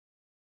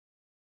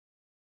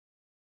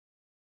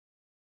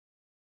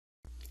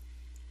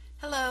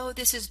Hello,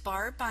 this is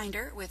Barb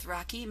Binder with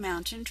Rocky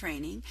Mountain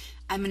Training.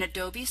 I'm an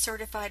Adobe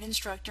certified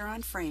instructor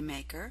on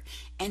FrameMaker,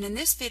 and in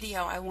this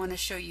video I want to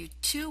show you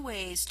two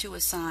ways to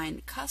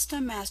assign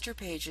custom master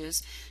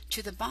pages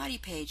to the body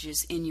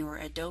pages in your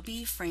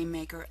Adobe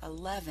FrameMaker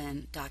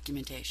 11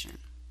 documentation.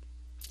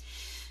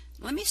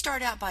 Let me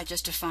start out by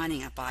just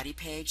defining a body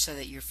page so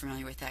that you're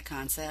familiar with that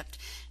concept.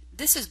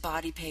 This is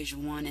body page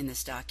 1 in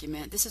this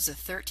document. This is a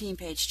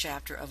 13-page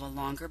chapter of a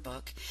longer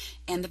book,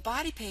 and the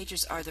body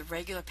pages are the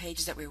regular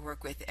pages that we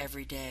work with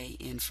every day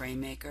in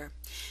FrameMaker.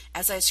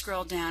 As I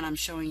scroll down, I'm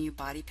showing you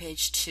body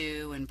page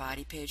 2 and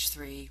body page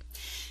 3.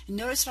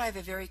 Notice that I have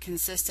a very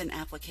consistent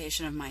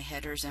application of my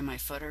headers and my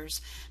footers.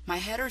 My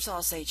headers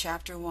all say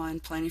Chapter 1,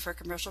 Planning for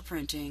Commercial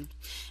Printing,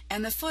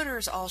 and the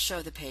footers all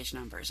show the page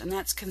numbers, and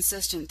that's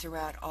consistent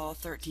throughout all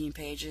 13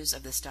 pages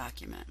of this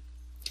document.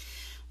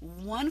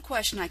 One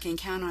question I can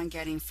count on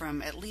getting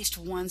from at least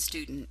one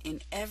student in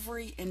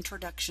every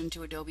Introduction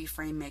to Adobe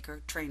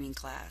FrameMaker training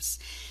class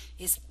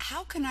is,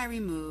 how can I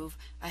remove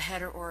a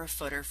header or a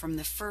footer from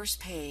the first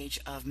page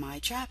of my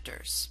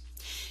chapters?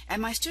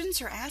 And my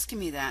students are asking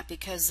me that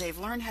because they've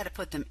learned how to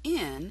put them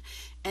in,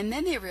 and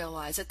then they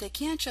realize that they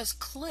can't just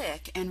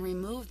click and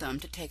remove them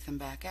to take them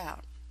back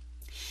out.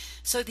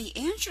 So the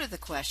answer to the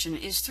question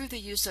is through the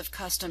use of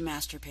custom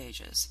master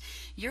pages.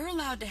 You're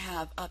allowed to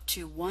have up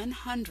to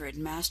 100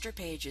 master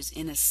pages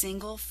in a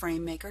single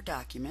FrameMaker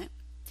document.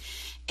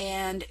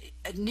 And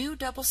a new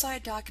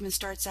double-sided document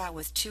starts out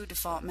with 2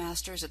 default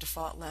masters, a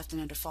default left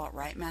and a default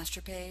right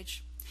master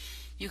page.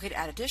 You could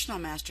add additional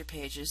master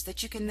pages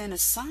that you can then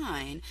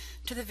assign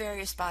to the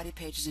various body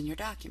pages in your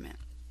document.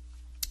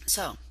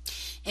 So,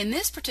 in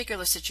this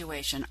particular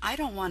situation, I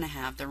don't want to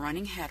have the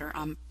running header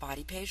on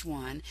body page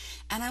 1,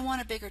 and I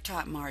want a bigger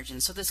top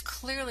margin. So this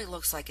clearly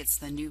looks like it's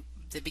the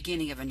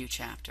beginning of a new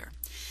chapter.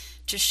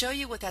 To show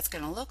you what that's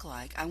going to look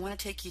like, I want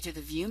to take you to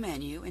the View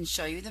menu and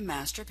show you the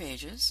master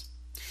pages.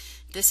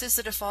 This is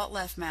the default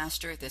left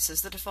master, this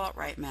is the default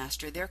right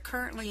master. They're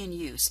currently in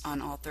use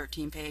on all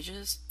 13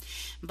 pages.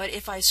 But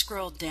if I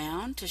scroll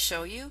down to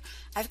show you,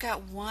 I've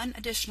got one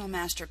additional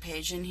master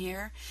page in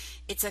here.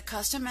 It's a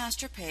custom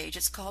master page.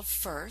 It's called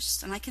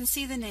First, and I can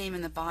see the name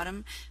in the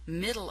bottom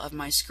middle of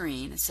my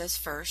screen. It says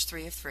First,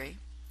 3 of 3.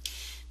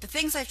 The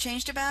things I've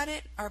changed about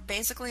it are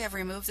basically I've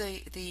removed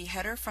the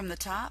header from the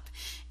top,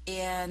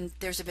 and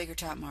there's a bigger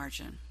top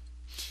margin.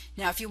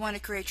 Now, if you want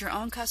to create your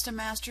own custom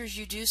masters,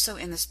 you do so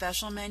in the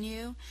Special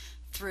menu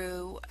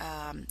through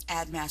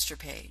Add Master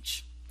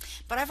Page.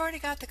 But I've already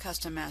got the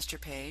custom master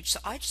page, so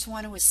I just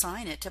want to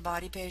assign it to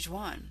body page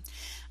 1.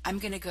 I'm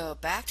going to go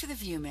back to the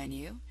View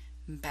menu,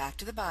 back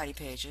to the body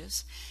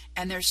pages,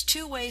 and there's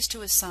 2 ways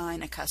to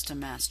assign a custom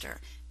master: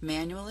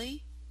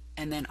 manually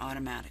and then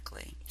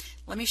automatically.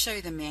 Let me show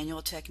you the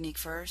manual technique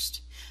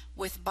first.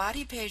 With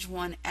body page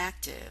 1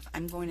 active,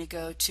 I'm going to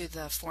go to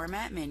the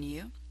Format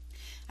menu.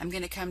 I'm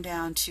going to come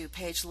down to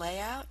Page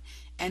Layout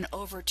and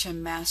over to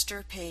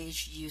Master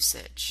Page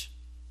Usage.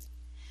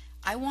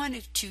 I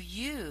wanted to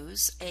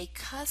use a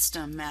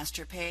custom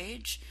master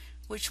page.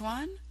 Which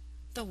one?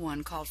 The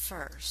one called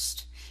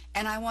First.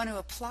 And I want to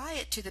apply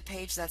it to the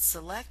page that's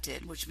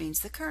selected, which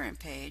means the current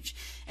page,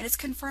 and it's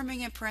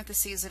confirming in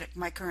parentheses that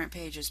my current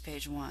page is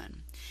page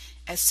 1.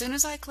 As soon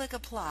as I click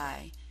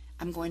Apply,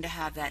 I'm going to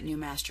have that new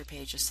master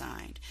page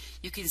assigned.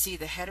 You can see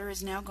the header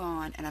is now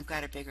gone and I've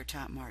got a bigger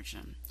top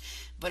margin.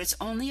 But it's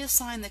only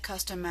assigned the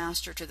custom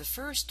master to the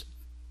first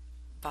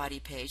body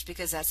page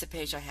because that's the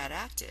page I had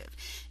active.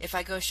 If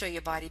I go show you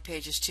body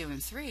pages 2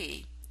 and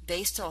 3,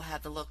 they still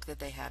have the look that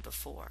they had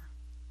before.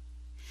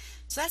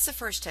 So that's the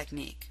first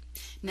technique.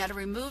 Now, to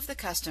remove the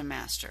custom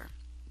master,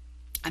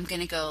 I'm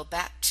going to go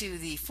back to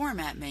the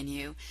Format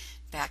menu,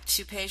 back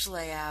to Page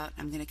Layout.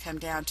 I'm going to come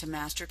down to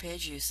Master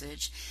Page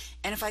Usage,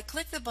 and if I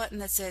click the button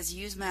that says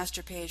Use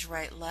Master Page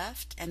Right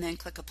Left and then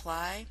click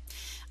Apply,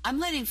 I'm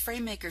letting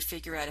FrameMaker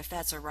figure out if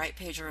that's a right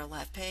page or a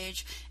left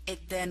page.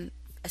 It then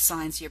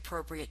assigns the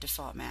appropriate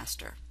default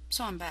master.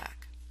 So I'm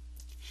back.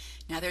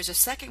 Now, there's a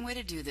second way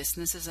to do this,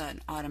 and this is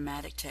an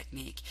automatic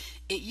technique.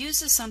 It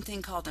uses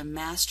something called a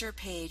Master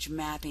Page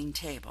Mapping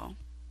Table.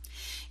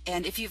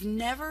 And if you've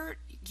never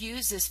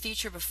used this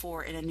feature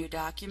before in a new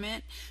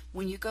document,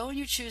 when you go and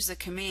you choose the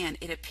command,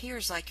 it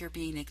appears like you're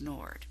being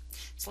ignored.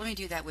 So let me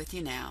do that with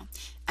you now.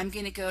 I'm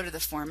going to go to the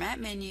Format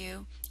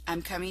menu,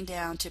 I'm coming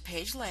down to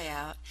Page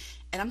Layout,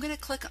 and I'm going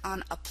to click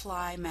on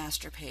Apply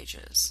Master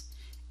Pages.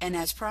 And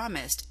as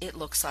promised, it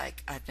looks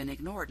like I've been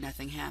ignored,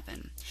 nothing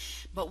happened.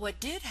 But what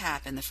did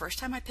happen the first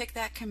time I picked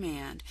that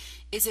command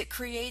is it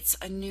creates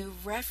a new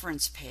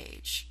reference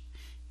page.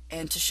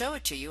 And to show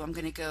it to you, I'm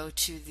going to go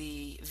to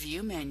the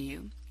View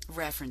menu,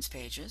 Reference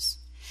Pages.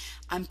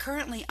 I'm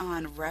currently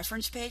on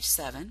reference page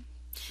 7,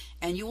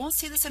 and you won't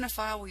see this in a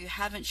file where you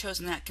haven't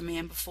chosen that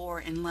command before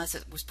unless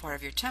it was part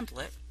of your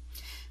template.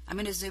 I'm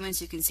going to zoom in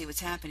so you can see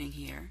what's happening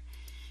here.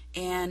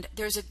 And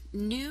there's a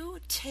new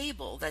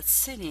table that's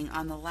sitting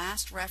on the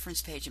last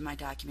reference page in my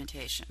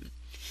documentation.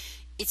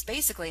 It's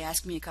basically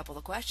asking me a couple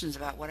of questions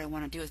about what I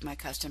want to do with my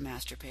custom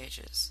master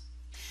pages.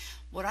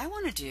 What I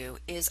want to do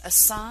is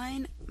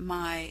assign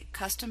my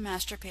custom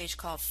master page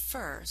called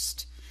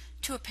First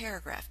to a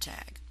paragraph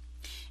tag.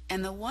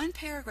 And the one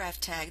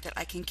paragraph tag that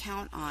I can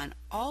count on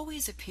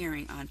always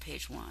appearing on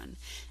page 1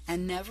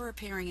 and never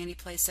appearing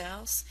anyplace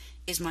else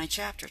is my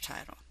chapter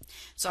title.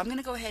 So I'm going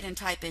to go ahead and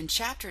type in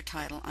chapter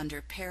title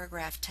under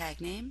paragraph tag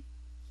name.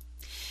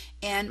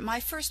 And my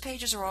first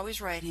pages are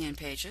always right-hand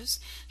pages.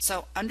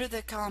 So under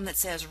the column that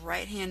says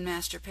right-hand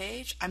master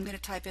page, I'm going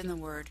to type in the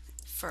word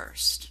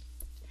first.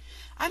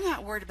 I'm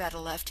not worried about a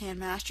left-hand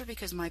master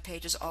because my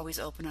page is always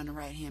open on a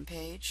right-hand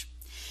page.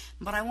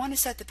 But I want to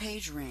set the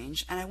page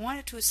range, and I want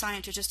it to assign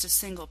it to just a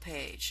single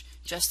page,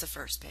 just the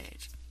first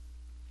page.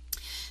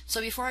 So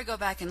before I go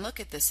back and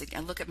look at this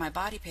and look at my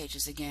body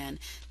pages again,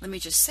 let me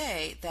just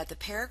say that the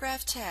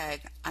paragraph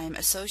tag I'm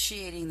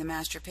associating the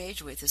master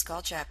page with is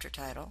called chapter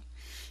title.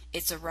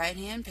 It's a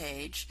right-hand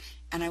page,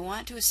 and I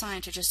want to assign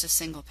it to just a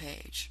single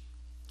page.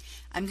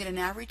 I'm going to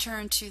now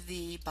return to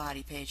the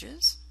body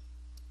pages,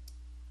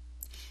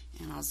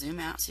 and I'll zoom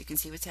out so you can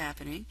see what's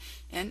happening.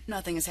 And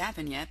nothing has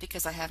happened yet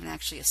because I haven't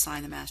actually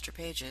assigned the master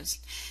pages.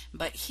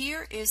 But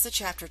here is the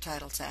chapter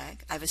title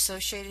tag. I've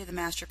associated the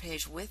master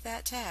page with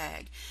that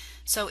tag.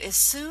 So as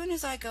soon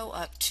as I go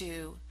up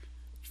to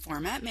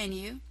Format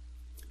Menu,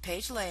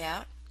 Page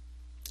Layout,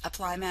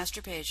 Apply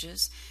Master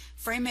Pages,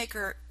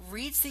 FrameMaker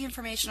reads the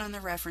information on the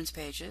reference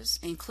pages,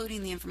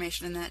 including the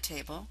information in that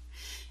table.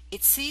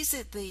 It sees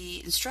that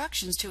the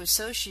instructions to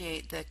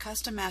associate the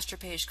custom master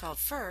page called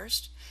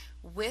First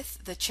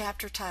with the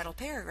chapter title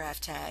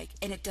paragraph tag,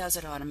 and it does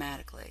it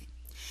automatically.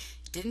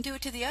 It didn't do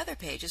it to the other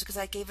pages because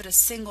I gave it a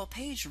single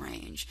page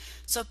range.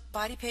 So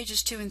body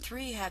pages 2 and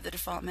 3 have the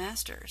default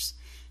masters.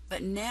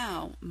 But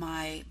now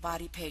my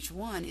body page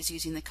 1 is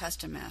using the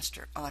custom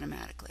master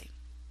automatically.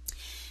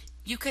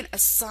 You can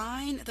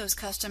assign those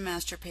custom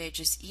master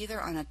pages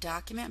either on a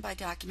document by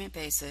document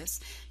basis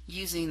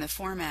using the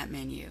Format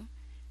menu,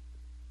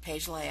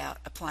 Page Layout,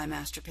 Apply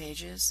Master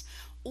Pages,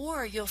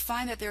 or you'll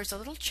find that there's a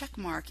little check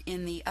mark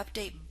in the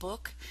Update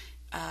Book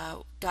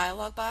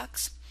dialog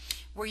box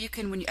where you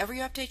can, whenever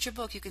you update your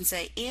book, you can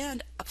say,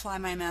 and apply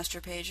my master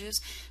pages,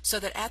 so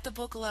that at the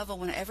book level,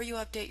 whenever you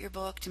update your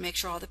book to make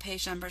sure all the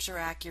page numbers are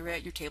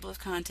accurate, your table of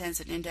contents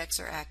and index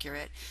are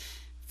accurate,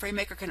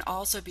 FrameMaker can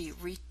also be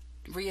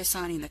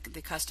reassigning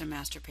the custom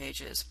master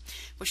pages,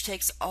 which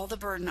takes all the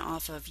burden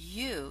off of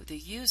you, the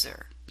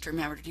user, to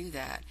remember to do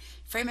that.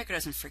 FrameMaker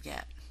doesn't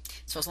forget.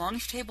 So as long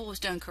as your table was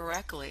done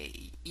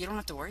correctly, you don't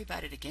have to worry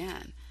about it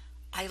again.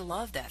 I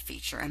love that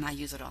feature and I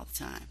use it all the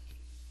time.